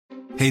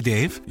Hey,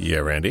 Dave. Yeah,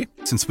 Randy?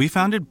 Since we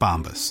founded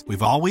Bombas,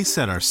 we've always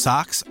said our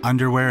socks,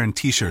 underwear, and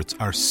T-shirts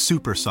are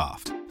super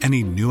soft.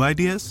 Any new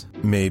ideas?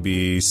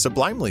 Maybe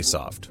sublimely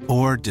soft.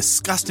 Or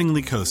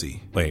disgustingly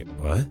cozy. Wait,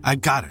 what? I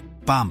got it.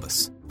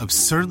 Bombas.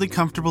 Absurdly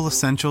comfortable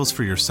essentials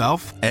for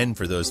yourself and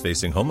for those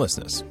facing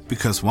homelessness.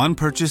 Because one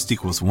purchased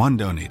equals one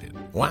donated.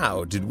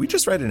 Wow, did we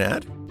just write an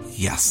ad?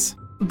 Yes.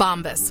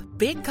 Bombas.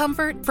 Big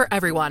comfort for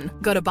everyone.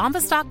 Go to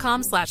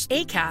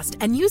bombas.com/ACAST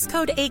and use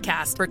code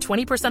ACAST for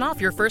 20%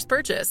 off your first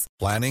purchase.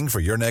 Planning for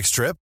your next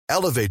trip?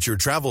 Elevate your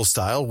travel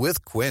style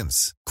with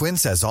Quince.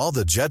 Quince has all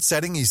the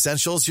jet-setting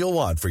essentials you'll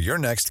want for your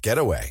next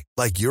getaway,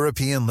 like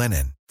European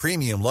linen,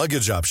 premium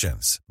luggage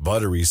options,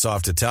 buttery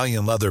soft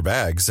Italian leather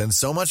bags, and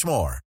so much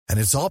more. And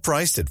it's all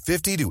priced at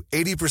 50 to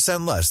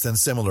 80% less than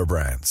similar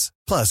brands.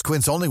 Plus,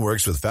 Quince only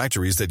works with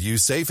factories that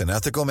use safe and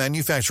ethical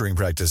manufacturing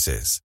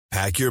practices.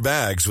 Pack your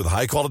bags with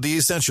high-quality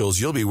essentials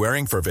you'll be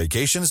wearing for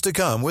vacations to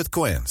come with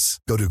Quince.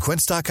 Go to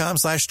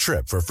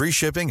quince.com/trip for free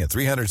shipping and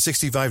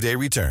 365-day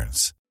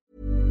returns.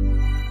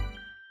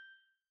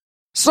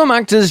 Some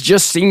actors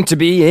just seem to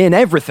be in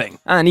everything,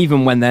 and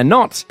even when they're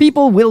not,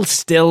 people will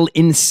still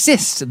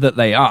insist that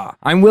they are.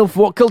 I'm Will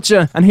for What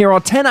Culture, and here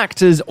are 10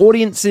 actors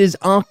audiences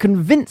are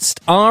convinced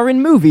are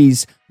in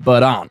movies,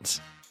 but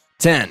aren't.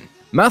 10.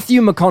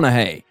 Matthew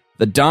McConaughey,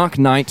 The Dark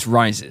Knight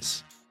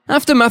Rises.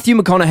 After Matthew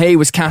McConaughey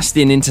was cast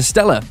in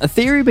Interstellar, a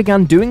theory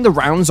began doing the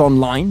rounds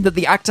online that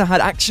the actor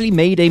had actually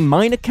made a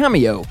minor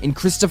cameo in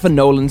Christopher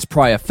Nolan's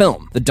prior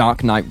film, The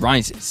Dark Knight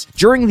Rises.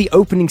 During the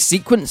opening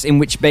sequence in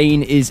which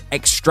Bane is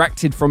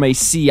extracted from a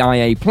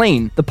CIA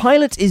plane, the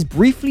pilot is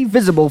briefly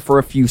visible for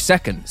a few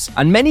seconds,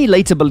 and many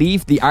later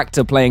believed the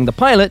actor playing the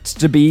pilot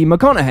to be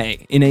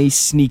McConaughey in a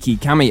sneaky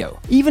cameo.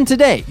 Even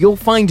today, you'll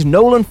find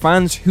Nolan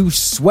fans who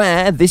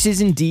swear this is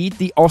indeed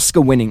the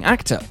Oscar-winning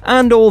actor,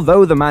 and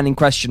although the man in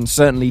question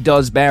certainly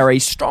does bear a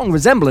strong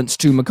resemblance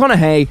to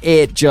McConaughey,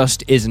 it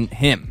just isn't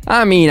him.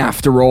 I mean,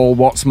 after all,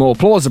 what's more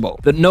plausible?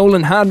 That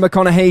Nolan had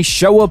McConaughey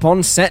show up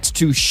on set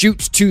to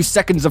shoot 2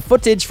 seconds of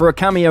footage for a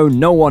cameo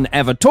no one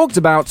ever talked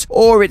about,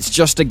 or it's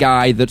just a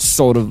guy that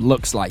sort of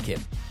looks like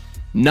him.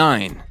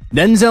 9.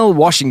 Denzel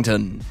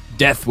Washington,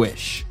 Death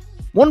Wish.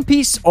 One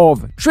piece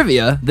of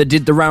trivia that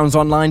did the rounds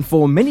online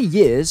for many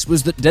years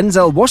was that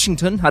Denzel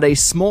Washington had a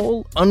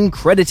small,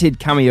 uncredited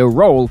cameo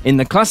role in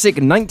the classic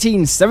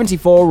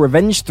 1974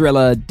 revenge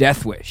thriller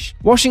Death Wish.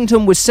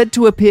 Washington was said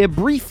to appear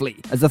briefly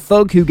as a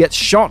thug who gets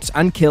shot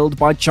and killed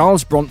by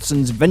Charles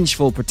Bronson's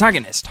vengeful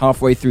protagonist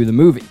halfway through the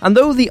movie. And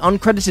though the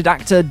uncredited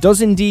actor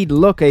does indeed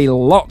look a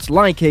lot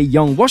like a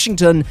young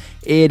Washington,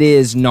 it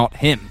is not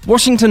him.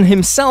 Washington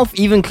himself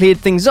even cleared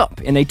things up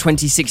in a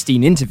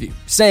 2016 interview,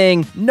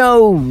 saying,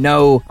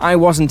 No, I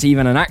wasn't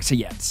even an actor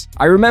yet.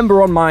 I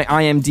remember on my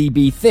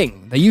IMDb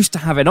thing, they used to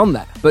have it on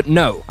there, but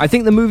no, I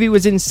think the movie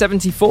was in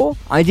 74.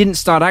 I didn't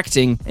start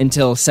acting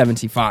until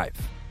 75.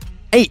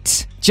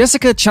 8.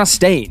 Jessica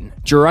Chastain,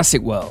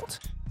 Jurassic World.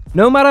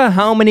 No matter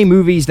how many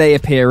movies they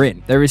appear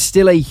in, there is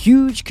still a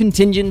huge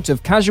contingent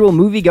of casual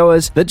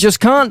moviegoers that just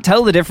can't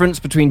tell the difference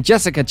between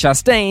Jessica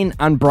Chastain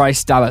and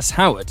Bryce Dallas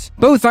Howard.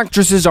 Both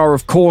actresses are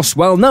of course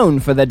well known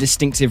for their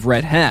distinctive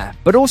red hair,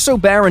 but also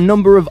bear a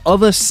number of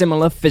other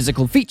similar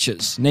physical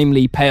features,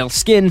 namely pale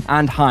skin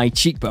and high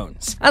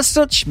cheekbones. As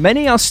such,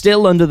 many are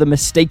still under the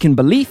mistaken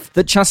belief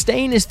that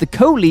Chastain is the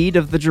co-lead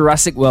of the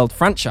Jurassic World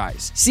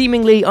franchise,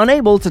 seemingly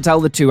unable to tell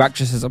the two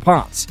actresses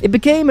apart. It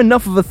became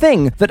enough of a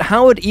thing that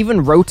Howard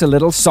even wrote a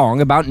little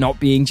song about not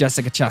being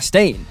Jessica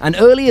Chastain, and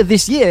earlier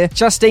this year,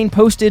 Chastain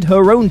posted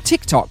her own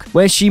TikTok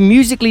where she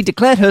musically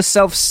declared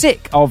herself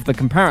sick of the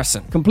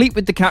comparison, complete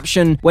with the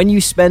caption, "When you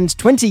spend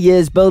 20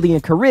 years building a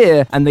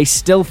career and they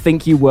still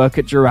think you work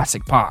at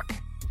Jurassic Park."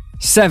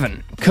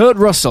 7. Kurt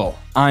Russell,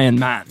 Iron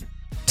Man.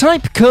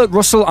 Type Kurt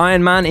Russell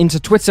Iron Man into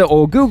Twitter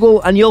or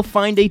Google and you'll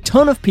find a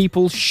ton of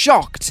people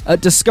shocked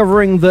at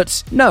discovering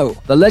that, no,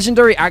 the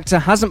legendary actor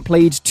hasn't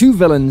played two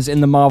villains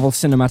in the Marvel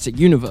Cinematic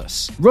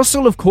Universe.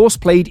 Russell, of course,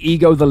 played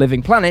Ego the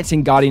Living Planet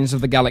in Guardians of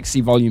the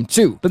Galaxy Volume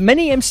 2, but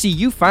many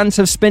MCU fans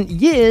have spent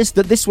years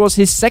that this was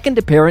his second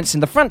appearance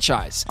in the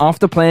franchise,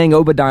 after playing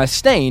Obadiah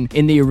Stane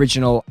in the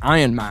original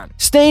Iron Man.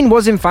 Stane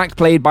was in fact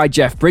played by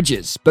Jeff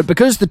Bridges, but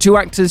because the two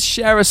actors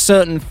share a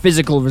certain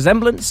physical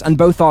resemblance and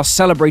both are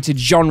celebrated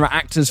genre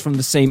actors from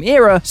the same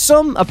era,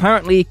 some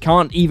apparently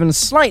can't even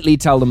slightly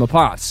tell them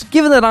apart.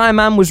 Given that Iron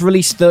Man was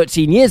released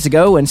 13 years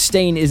ago and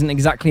Stane isn't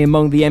exactly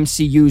among the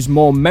MCU's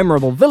more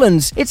memorable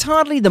villains, it's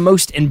hardly the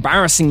most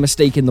embarrassing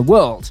mistake in the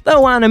world,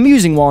 though an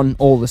amusing one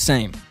all the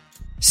same.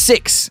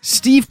 6.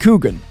 Steve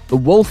Coogan, The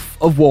Wolf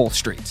of Wall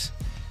Street.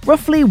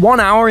 Roughly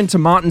 1 hour into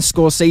Martin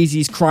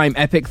Scorsese's crime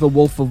epic The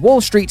Wolf of Wall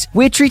Street,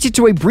 we're treated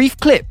to a brief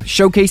clip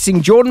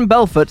showcasing Jordan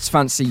Belfort's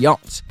fancy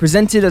yacht,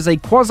 presented as a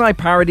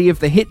quasi-parody of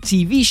the hit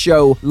TV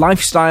show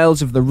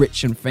Lifestyles of the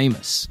Rich and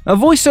Famous. A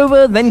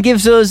voiceover then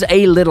gives us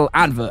a little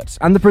advert,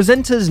 and the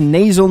presenter's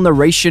nasal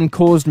narration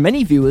caused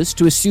many viewers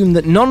to assume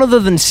that none other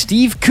than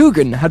Steve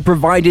Coogan had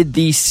provided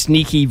the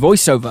sneaky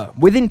voiceover,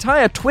 with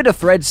entire Twitter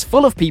threads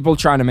full of people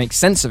trying to make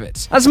sense of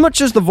it. As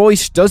much as the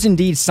voice does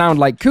indeed sound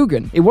like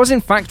Coogan, it was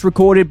in fact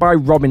recorded recorded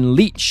by Robin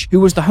Leach, who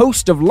was the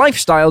host of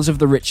Lifestyles of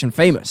the Rich and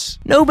Famous.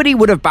 Nobody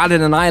would have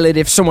batted an eyelid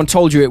if someone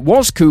told you it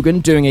was Coogan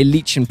doing a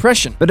Leach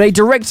impression, but a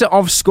director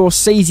of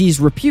Scorsese's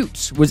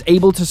repute was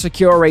able to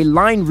secure a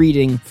line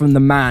reading from the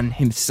man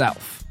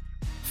himself.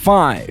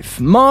 5.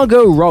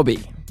 Margot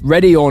Robbie,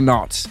 Ready or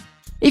Not.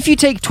 If you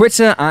take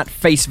Twitter at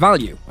face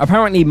value,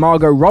 apparently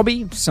Margot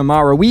Robbie,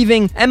 Samara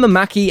Weaving, Emma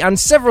Mackey, and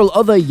several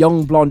other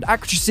young blonde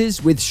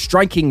actresses with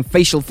striking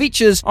facial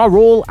features are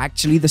all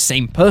actually the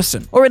same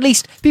person. Or at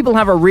least, people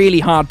have a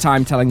really hard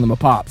time telling them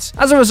apart.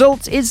 As a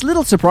result, it's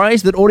little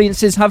surprise that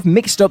audiences have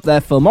mixed up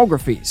their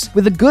filmographies,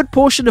 with a good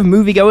portion of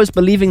moviegoers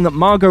believing that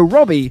Margot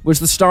Robbie was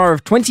the star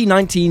of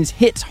 2019's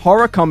hit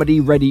horror comedy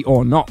Ready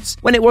or Not,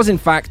 when it was in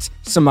fact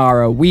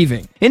Samara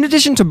Weaving. In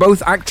addition to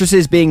both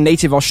actresses being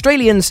native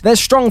Australians, their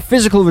strong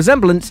physical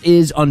resemblance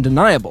is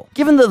undeniable.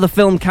 Given that the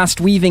film cast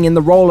Weaving in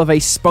the role of a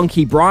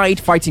spunky bride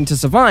fighting to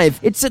survive,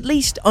 it's at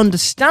least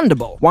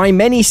understandable why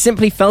many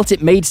simply felt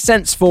it made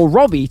sense for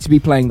Robbie to be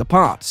playing the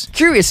part.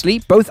 Curiously,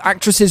 both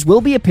actresses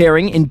will be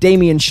appearing in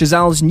Damien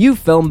Chazelle's new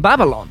film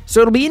Babylon,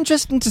 so it'll be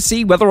interesting to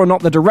see whether or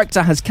not the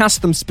director has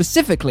cast them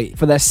specifically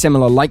for their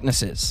similar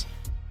likenesses.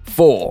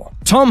 4.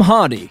 Tom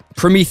Hardy,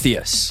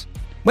 Prometheus.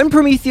 When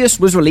Prometheus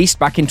was released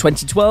back in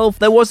 2012,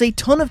 there was a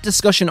ton of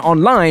discussion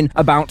online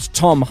about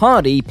Tom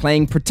Hardy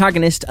playing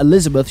protagonist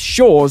Elizabeth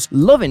Shaw's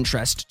love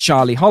interest,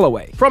 Charlie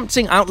Holloway,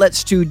 prompting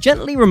outlets to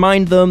gently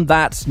remind them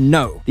that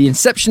no, the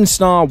Inception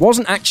star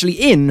wasn't actually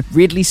in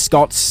Ridley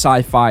Scott's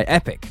sci-fi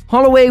epic.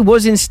 Holloway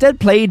was instead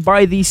played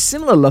by the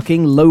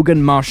similar-looking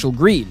Logan Marshall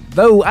Green,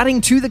 though adding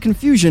to the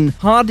confusion,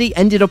 Hardy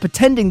ended up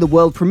attending the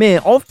world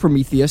premiere of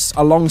Prometheus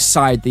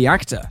alongside the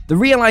actor. The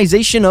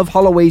realization of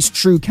Holloway's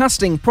true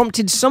casting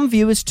prompted some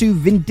viewers to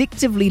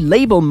vindictively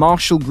label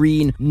Marshall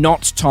Green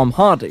not Tom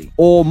Hardy,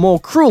 or more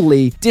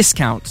cruelly,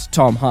 discount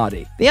Tom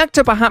Hardy. The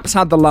actor perhaps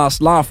had the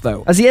last laugh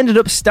though, as he ended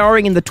up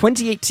starring in the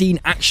 2018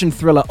 action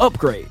thriller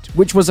Upgrade,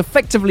 which was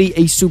effectively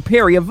a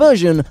superior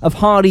version of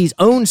Hardy's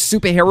own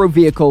superhero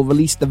vehicle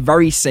released the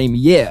very same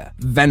year,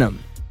 Venom.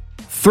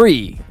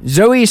 3.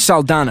 Zoe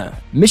Saldana,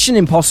 Mission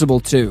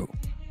Impossible 2.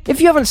 If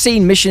you haven't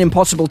seen Mission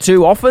Impossible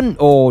 2 often,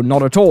 or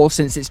not at all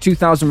since its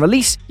 2000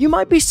 release, you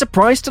might be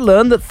surprised to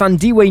learn that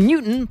Thandiwe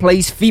Newton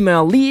plays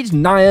female lead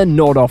Nia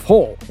Nordoff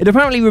Hall. It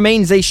apparently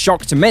remains a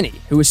shock to many,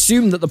 who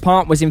assume that the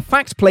part was in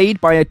fact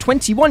played by a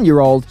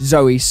 21-year-old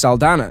Zoe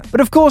Saldana. But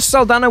of course,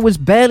 Saldana was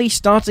barely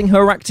starting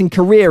her acting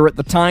career at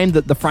the time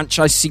that the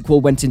franchise sequel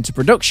went into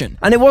production,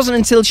 and it wasn't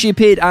until she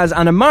appeared as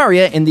Anna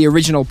Maria in the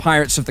original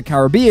Pirates of the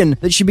Caribbean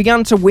that she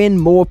began to win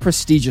more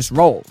prestigious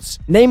roles,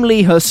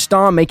 namely her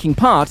star-making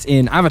part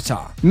in Avatar.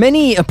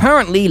 Many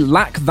apparently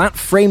lack that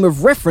frame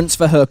of reference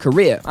for her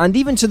career, and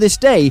even to this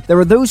day, there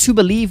are those who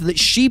believe that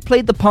she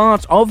played the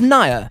part of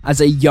Nia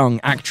as a young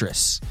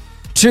actress.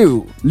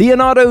 2.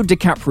 Leonardo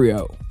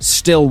DiCaprio,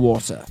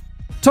 Stillwater.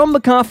 Tom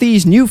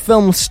McCarthy's new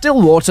film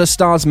Stillwater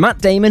stars Matt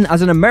Damon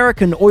as an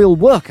American oil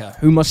worker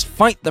who must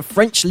fight the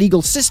French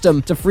legal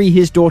system to free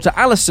his daughter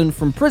Allison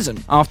from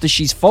prison after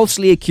she's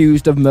falsely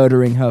accused of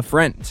murdering her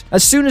friend.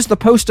 As soon as the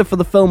poster for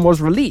the film was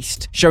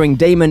released, showing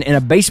Damon in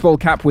a baseball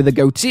cap with a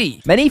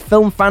goatee, many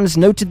film fans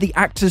noted the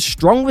actor's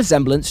strong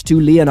resemblance to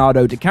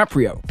Leonardo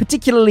DiCaprio,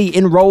 particularly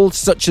in roles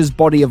such as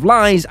Body of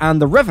Lies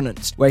and The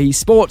Revenant, where he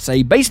sports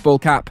a baseball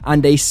cap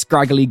and a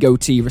scraggly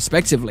goatee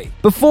respectively.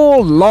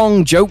 Before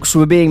long jokes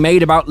were being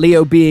made about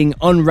Leo being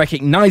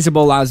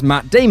unrecognizable as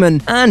Matt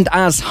Damon, and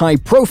as high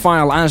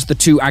profile as the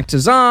two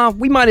actors are,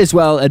 we might as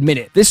well admit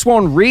it. This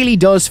one really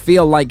does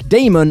feel like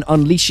Damon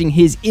unleashing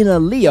his inner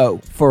Leo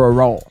for a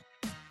role.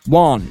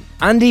 1.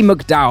 Andie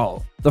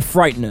MacDowell, The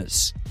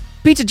Frighteners.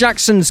 Peter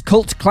Jackson's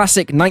cult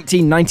classic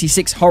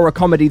 1996 horror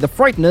comedy The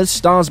Frighteners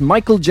stars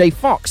Michael J.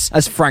 Fox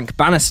as Frank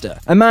Bannister,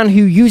 a man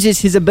who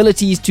uses his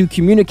abilities to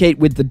communicate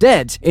with the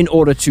dead in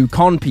order to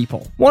con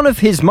people. One of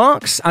his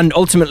marks, and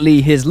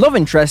ultimately his love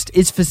interest,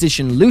 is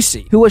physician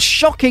Lucy, who a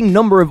shocking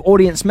number of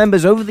audience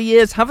members over the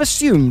years have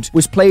assumed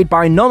was played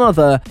by none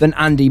other than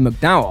Andie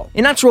MacDowell.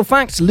 In actual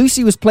fact,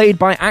 Lucy was played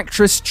by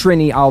actress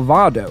Trini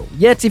Alvaro,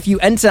 yet if you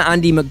enter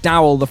Andie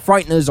MacDowell The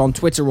Frighteners on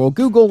Twitter or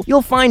Google,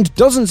 you'll find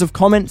dozens of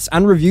comments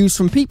and reviews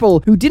from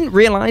people who didn't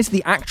realize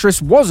the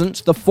actress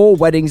wasn't the 4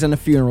 Weddings and a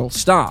Funeral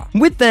star.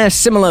 With their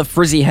similar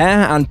frizzy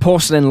hair and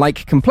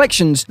porcelain-like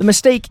complexions, the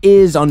mistake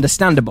is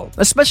understandable,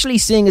 especially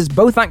seeing as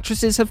both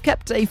actresses have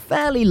kept a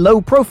fairly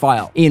low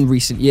profile in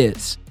recent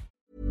years.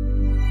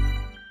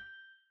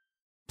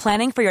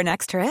 Planning for your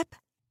next trip?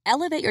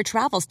 Elevate your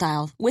travel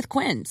style with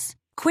Quince.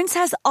 Quince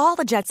has all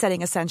the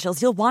jet-setting essentials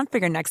you'll want for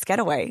your next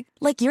getaway,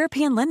 like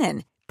European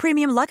linen,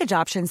 premium luggage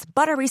options,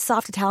 buttery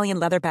soft Italian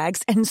leather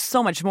bags, and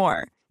so much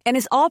more. And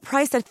is all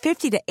priced at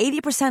 50 to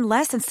 80%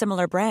 less than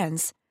similar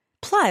brands.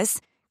 Plus,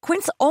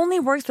 Quince only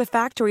works with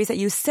factories that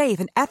use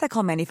safe and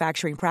ethical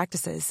manufacturing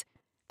practices.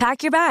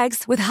 Pack your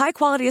bags with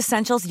high-quality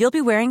essentials you'll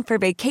be wearing for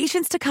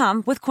vacations to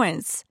come with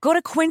Quince. Go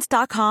to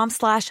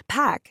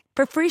quince.com/pack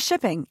for free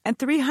shipping and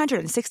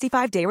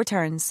 365-day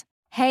returns.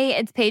 Hey,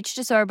 it's Paige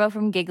DeSorbo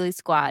from Giggly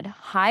Squad.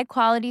 High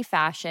quality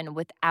fashion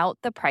without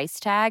the price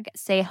tag.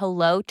 Say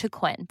hello to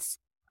Quince.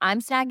 I'm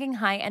snagging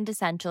high-end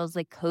essentials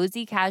like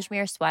cozy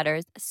cashmere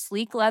sweaters,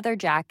 sleek leather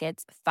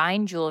jackets,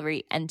 fine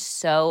jewelry, and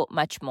so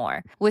much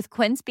more. With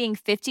Quince being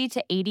 50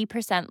 to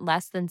 80%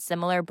 less than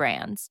similar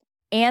brands.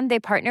 And they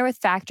partner with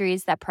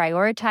factories that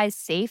prioritize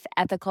safe,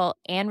 ethical,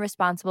 and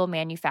responsible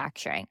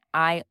manufacturing.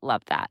 I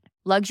love that.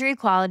 Luxury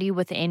quality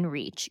within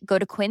reach. Go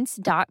to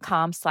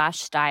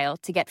quince.com/style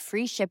to get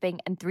free shipping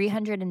and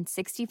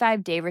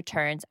 365-day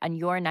returns on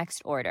your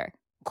next order.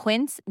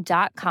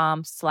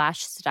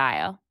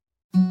 Quince.com/style.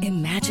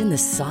 Imagine the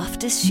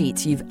softest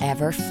sheets you've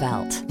ever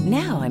felt.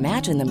 Now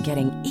imagine them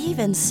getting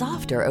even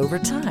softer over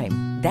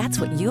time.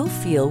 That's what you'll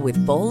feel with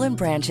Boll &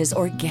 Branch's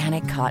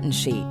organic cotton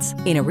sheets.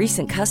 In a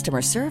recent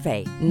customer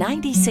survey,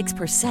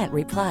 96%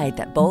 replied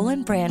that Boll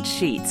 & Branch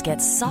sheets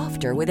get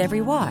softer with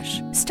every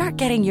wash. Start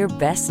getting your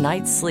best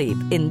night's sleep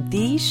in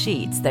these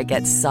sheets that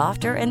get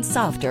softer and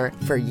softer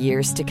for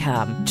years to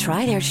come.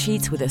 Try their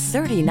sheets with a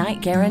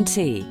 30-night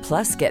guarantee.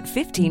 Plus, get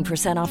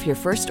 15% off your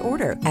first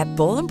order at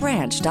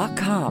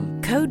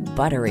bollandbranch.com. Code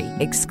BUTTERY.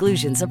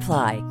 Exclusions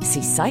apply.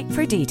 See site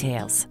for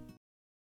details.